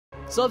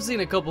So I've seen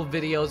a couple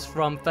videos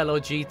from fellow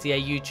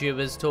GTA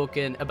YouTubers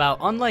talking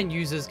about online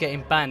users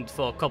getting banned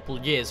for a couple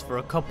years, for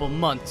a couple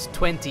months,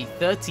 20,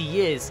 30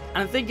 years.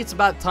 And I think it's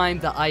about time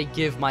that I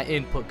give my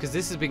input, because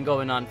this has been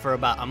going on for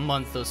about a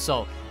month or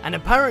so. And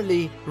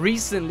apparently,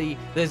 recently,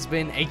 there's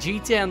been a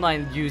GTA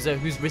Online user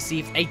who's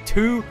received a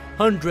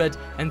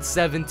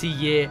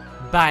 270-year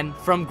ban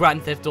from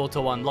Grand Theft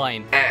Auto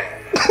Online.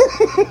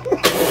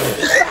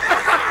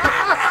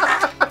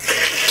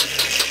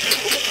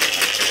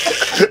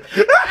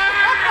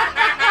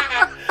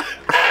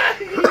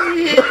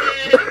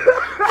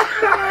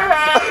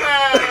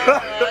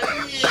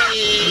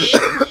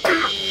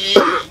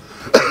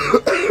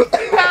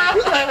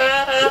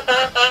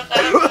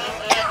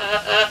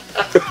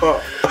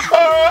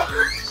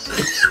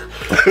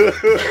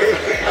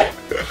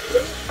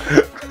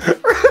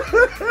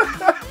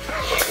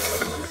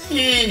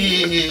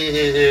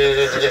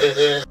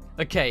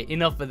 Okay,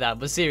 enough of that,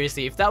 but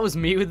seriously, if that was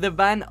me with the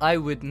ban, I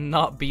would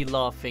not be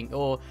laughing,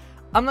 or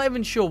I'm not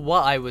even sure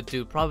what I would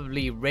do.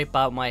 Probably rip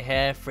out my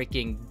hair,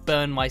 freaking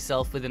burn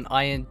myself with an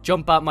iron,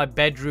 jump out my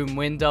bedroom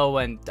window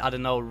and, I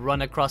don't know,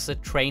 run across a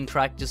train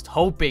track, just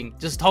hoping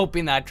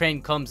that a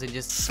train comes and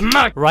just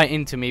smack right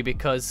into me.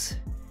 Because,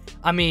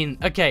 I mean,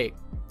 okay,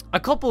 a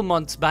couple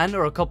months ban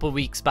or a couple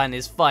weeks ban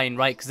is fine,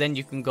 right? Because then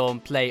you can go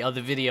and play other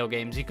video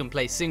games, you can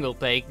play single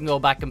player, you can go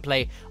back and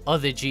play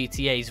other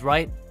GTAs,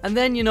 right? And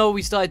then, you know,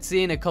 we started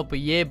seeing a couple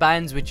year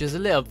bans, which is a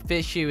little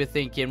fishy. We're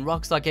thinking,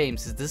 Rockstar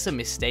Games, is this a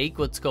mistake?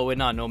 What's going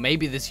on? Or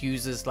maybe this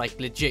user's like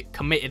legit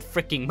committed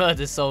freaking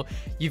murder, so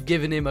you've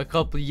given him a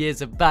couple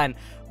years of ban.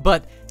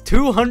 But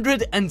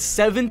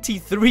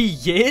 273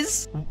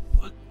 years?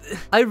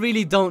 I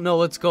really don't know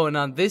what's going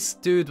on. This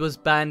dude was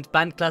banned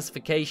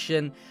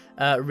classification,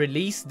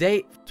 release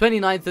date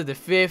 29th of the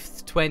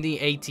 5th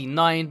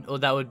 2089, or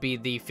that would be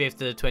the 5th of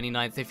the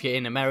 29th if you're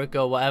in America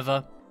or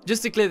whatever.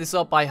 Just to clear this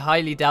up, I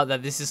highly doubt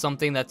that this is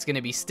something that's going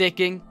to be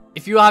sticking.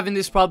 If you're having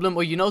this problem,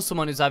 or you know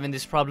someone who's having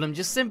this problem,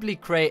 just simply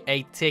create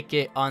a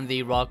ticket on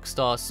the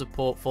Rockstar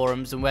support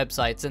forums and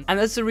websites. And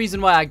that's the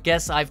reason why I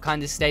guess I've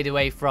kind of stayed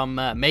away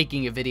from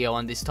making a video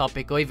on this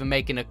topic, or even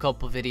making a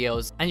couple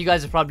videos. And you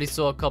guys have probably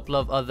saw a couple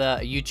of other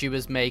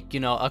YouTubers make, you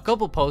know, a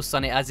couple posts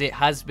on it, as it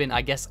has been,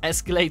 I guess,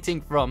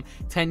 escalating from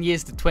 10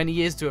 years to 20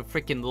 years to a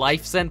freaking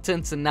life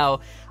sentence. And now,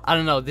 I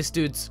don't know, this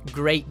dude's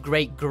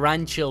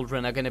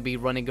great-great-grandchildren are going to be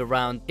running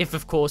around, if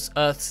of course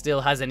Earth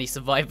still has any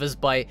survivors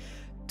by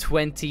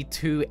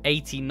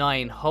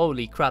 2289.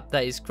 Holy crap,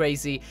 that is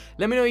crazy.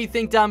 Let me know what you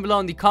think down below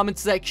in the comment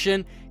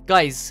section.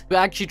 Guys, we're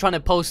actually trying to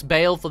post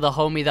bail for the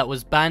homie that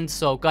was banned,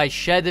 so guys,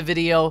 share the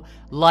video,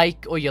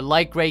 like, or your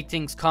like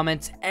ratings,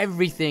 comments,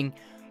 everything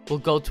will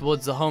go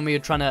towards the homie. You're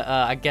trying to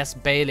I guess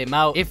bail him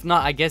out. If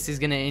not, I guess he's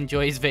gonna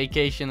enjoy his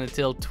vacation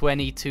until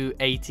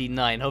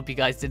 2289. Hope you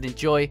guys did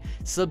enjoy.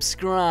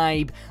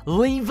 Subscribe,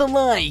 leave a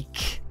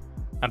like,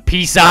 and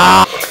peace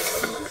out.